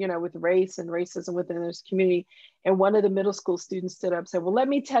about, with race and racism within this community. And one of the middle school students stood up and said, well, let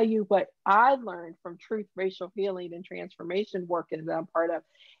me tell you what I learned from truth, racial healing, and transformation work that I'm part of.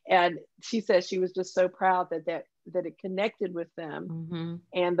 And she said she was just so proud that it connected with them,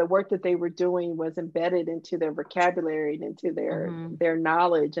 and the work that they were doing was embedded into their vocabulary and into their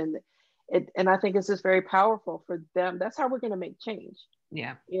knowledge. And I think it's just very powerful for them. That's how we're going to make change.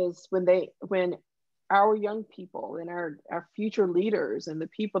 Yeah. Is when our young people and our future leaders and the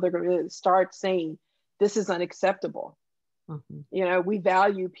people that are going to start saying, this is unacceptable. We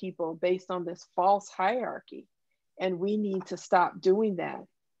value people based on this false hierarchy, and we need to stop doing that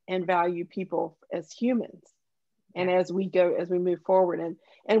and value people as humans. And as we move forward,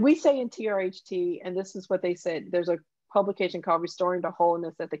 and we say in TRHT, and this is what they said, there's a publication called Restoring to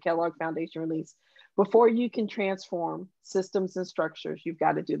Wholeness that the Kellogg Foundation released. Before you can transform systems and structures, you've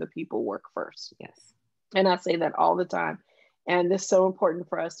got to do the people work first. Yes. And I say that all the time. And it's so important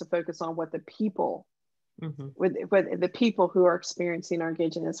for us to focus on what the people, with the people who are experiencing or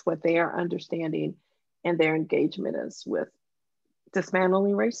engaging us, what they are understanding and their engagement is with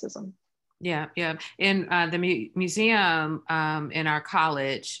dismantling racism. Yeah. In the museum in our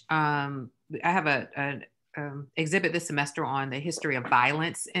college, I have an exhibit this semester on the history of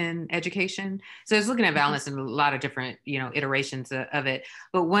violence in education. So it's looking at violence in a lot of different, iterations of it.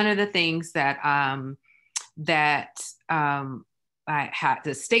 But one of the things that I have,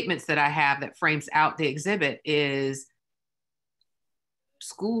 the statements that I have that frames out the exhibit is,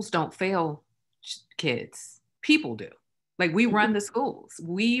 schools don't fail kids, people do. Like, we run the schools.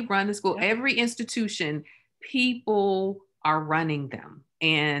 Every institution, people are running them.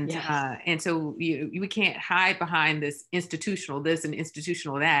 And so we can't hide behind this institutional this and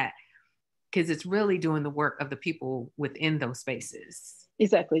institutional that, because it's really doing the work of the people within those spaces.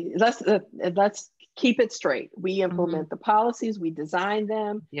 Exactly. Let's keep it straight. We implement the policies, we design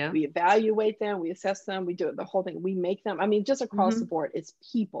them, we evaluate them, we assess them, we do the whole thing, we make them. I mean, just across the board, it's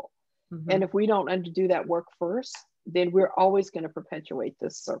people. And if we don't do that work first, then we're always going to perpetuate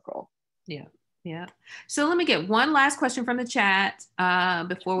this circle. Yeah. So let me get one last question from the chat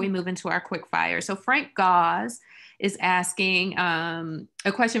before we move into our quick fire. So Frank Gauze is asking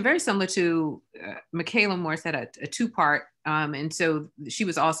a question very similar to Michaela Moore said, a two-part. And so she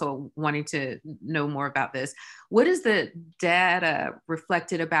was also wanting to know more about this. What is the data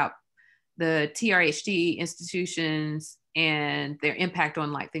reflected about the TRHD institutions and their impact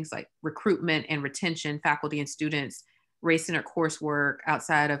on like things like recruitment and retention, faculty and students, race-centered coursework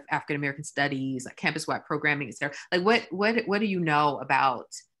outside of African-American studies, like campus-wide programming, et cetera? Like what do you know about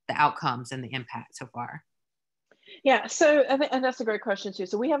the outcomes and the impact so far? Yeah, so and that's a great question too.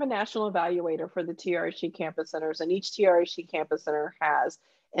 So we have a national evaluator for the TRHD campus centers, and each TRHD campus center has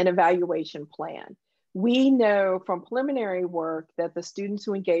an evaluation plan. We know from preliminary work that the students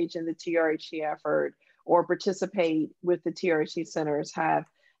who engage in the TRHD effort or participate with the TRHD centers have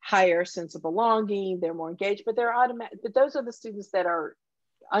higher sense of belonging, they're more engaged, but but those are the students that are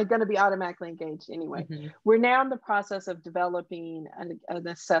going to be automatically engaged anyway. Mm-hmm. We're now in the process of developing an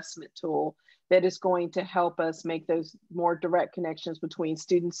assessment tool that is going to help us make those more direct connections between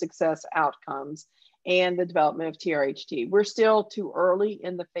student success outcomes and the development of TRHD. We're still too early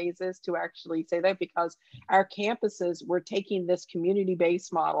in the phases to actually say that, because our campuses, we're taking this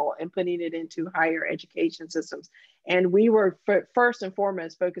community-based model and putting it into higher education systems. And we were first and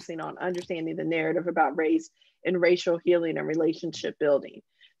foremost focusing on understanding the narrative about race and racial healing and relationship building.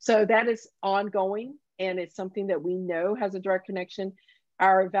 So that is ongoing, and it's something that we know has a direct connection.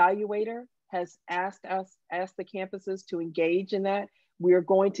 Our evaluator has asked the campuses to engage in that. We are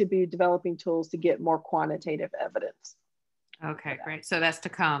going to be developing tools to get more quantitative evidence. Okay, great. So that's to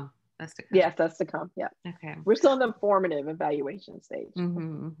come. Yes, that's to come. Yeah. Okay. We're still in the formative evaluation stage.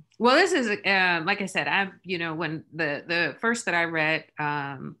 Mm-hmm. Well, this is like I said, when the first that I read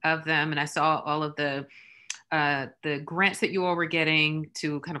of them, and I saw all of the grants that you all were getting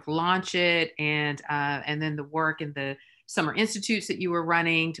to kind of launch it, and then the work in the summer institutes that you were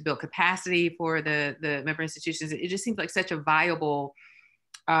running to build capacity for the member institutions. It just seems like such a viable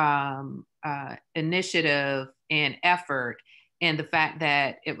initiative and effort. And the fact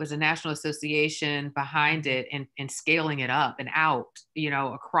that it was a national association behind it and scaling it up and out,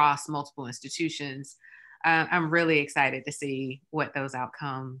 across multiple institutions. I'm really excited to see what those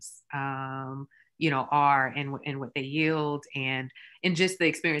outcomes, are and what they yield and just the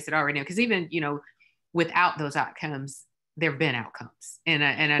experience that I already know. Because even, without those outcomes, there've been outcomes, and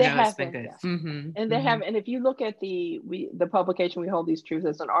I know it's been good. Yeah. Mm-hmm. And they have, and if you look at the publication, We Hold These Truths,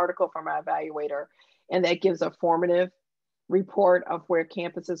 there's an article from our evaluator, and that gives a formative report of where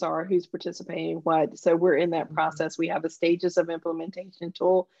campuses are, who's participating, what. So we're in that process. We have a stages of implementation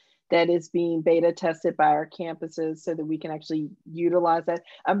tool that is being beta tested by our campuses so that we can actually utilize that.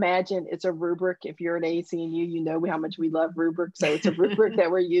 Imagine it's a rubric. If you're an AACU, you know how much we love rubrics. So it's a rubric that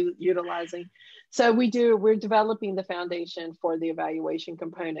we're utilizing. So we're developing the foundation for the evaluation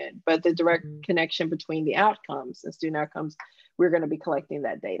component, but the direct connection between the outcomes and student outcomes, we're going to be collecting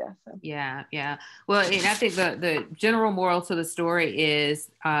that data. So. Yeah. Well, and I think the general moral to the story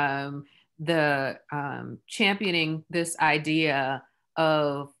is the championing this idea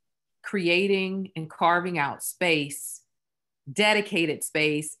of creating and carving out space, dedicated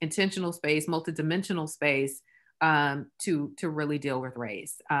space, intentional space, multidimensional space to really deal with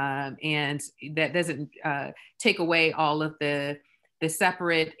race. And that doesn't take away all of the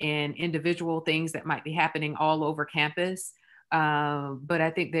separate and individual things that might be happening all over campus. But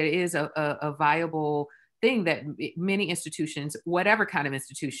I think there is a viable thing that many institutions, whatever kind of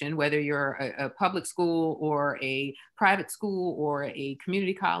institution, whether you're a public school or a private school or a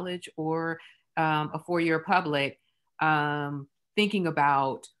community college or a four-year public, thinking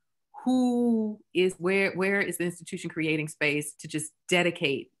about where is the institution creating space to just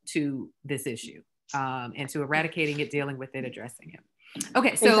dedicate to this issue and to eradicating it, dealing with it, addressing it.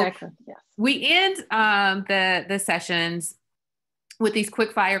 Okay, so exactly. Yes. We end the sessions with these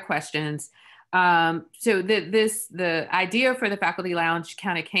quick fire questions. So the idea for the Faculty Lounge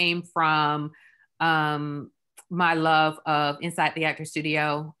kind of came from my love of Inside the Actor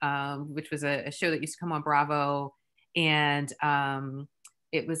Studio, which was a show that used to come on Bravo. And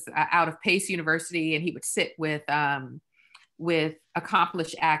it was out of Pace University, and he would sit with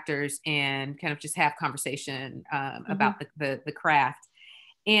accomplished actors and kind of just have conversation about the craft.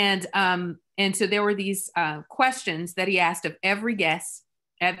 And so there were these questions that he asked of every guest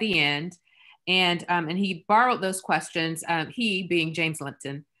at the end. And he borrowed those questions. He, being James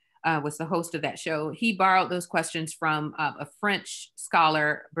Limpton, was the host of that show. He borrowed those questions from a French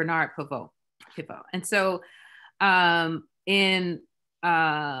scholar, Bernard Pivot. And so in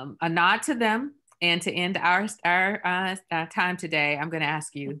a nod to them and to end our time today, I'm going to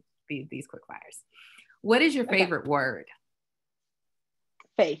ask you these quick fires. What is your favorite word?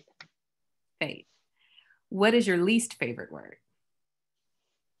 Faith. Faith. What is your least favorite word?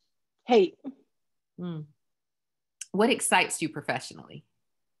 Hate. What excites you professionally?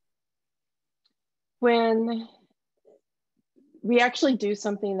 When we actually do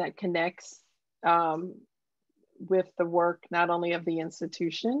something that connects with the work, not only of the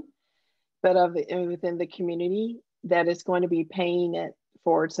institution, but within the community, that is going to be paying it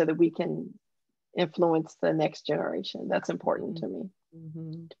forward so that we can influence the next generation. That's important to me.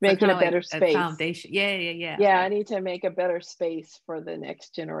 To make it a better space. Foundation. Yeah. Yeah, I need to make a better space for the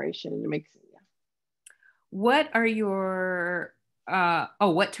next generation. What are your,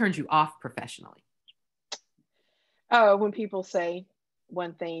 what turns you off professionally? Oh, when people say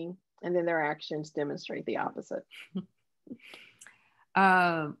one thing and then their actions demonstrate the opposite.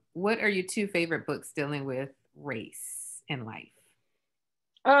 What are your 2 favorite books dealing with race in life?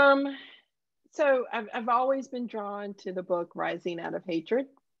 So I've always been drawn to the book Rising Out of Hatred,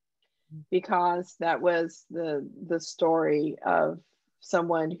 because that was the story of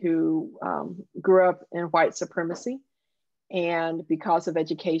someone who grew up in white supremacy, and because of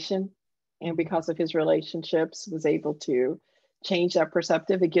education and because of his relationships was able to change that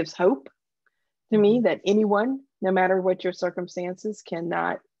perspective. It gives hope to me that anyone, no matter what your circumstances, can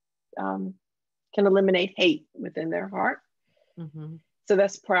eliminate hate within their heart. So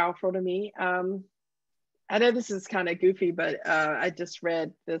that's powerful to me. I know this is kind of goofy, but I just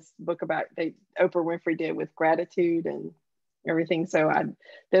read this book about Oprah Winfrey did with gratitude and everything. So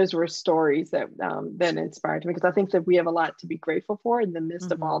those were stories that inspired me, because I think that we have a lot to be grateful for in the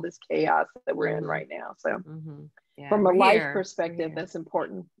midst of all this chaos that we're in right now. So from a life perspective, that's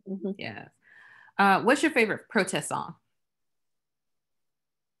important. Yeah. What's your favorite protest song?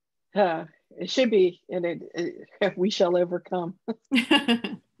 It should be We Shall Overcome.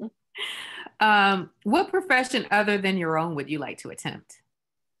 What profession other than your own would you like to attempt?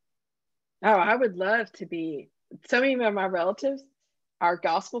 Oh, I would love to be. So many of my relatives are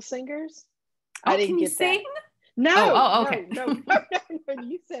gospel singers. I didn't get sing? That. No. Okay. No.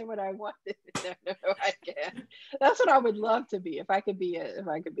 You said what I wanted. No, I can't. That's what I would love to be if I could be a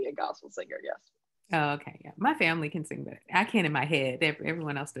gospel singer. Yes. Oh, okay. Yeah, my family can sing, but I can't in my head.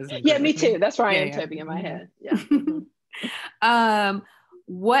 Everyone else doesn't. Yeah, me too. That's where I am, Toby, in my head. Yeah.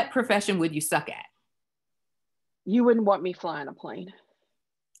 What profession would you suck at? You wouldn't want me flying a plane.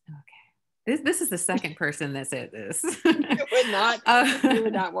 Okay. This is the second person that said this. You would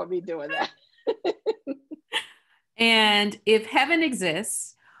not want me doing that. And if heaven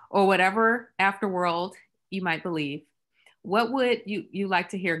exists, or whatever afterworld you might believe, what would you like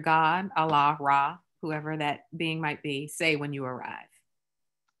to hear God, Allah, Ra, whoever that being might be, say when you arrive?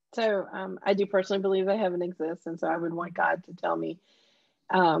 So I do personally believe that heaven exists. And so I would want God to tell me,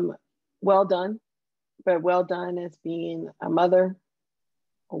 well done, but well done as being a mother,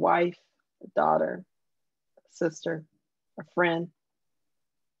 a wife, a daughter, a sister, a friend,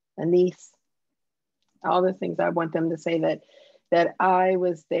 a niece, all the things. I want them to say that I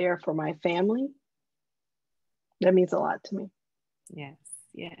was there for my family. That means a lot to me. Yes.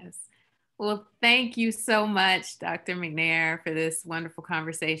 Well, thank you so much, Dr. McNair, for this wonderful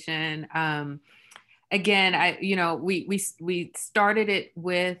conversation. Again, we started it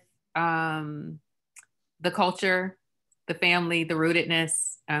with the culture, the family, the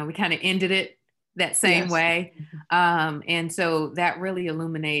rootedness. We kind of ended it that same way. And so that really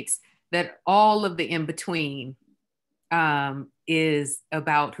illuminates that all of the in-between is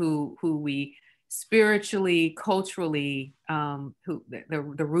about who we spiritually, culturally, who the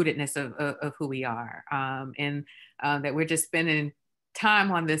rootedness of who we are, and that we're just spending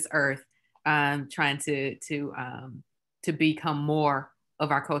time on this earth trying to become more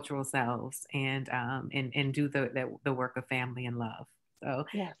of our cultural selves and do the work of family and love. So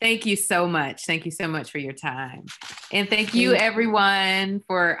Thank you so much. Thank you so much for your time. And thank you everyone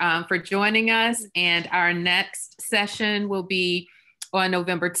for joining us. And our next session will be on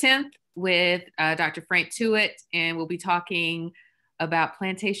November 10th with Dr. Frank Tuitt, and we'll be talking about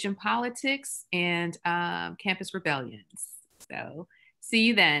plantation politics and campus rebellions. So see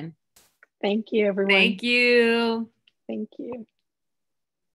you then. Thank you, everyone. Thank you. Thank you.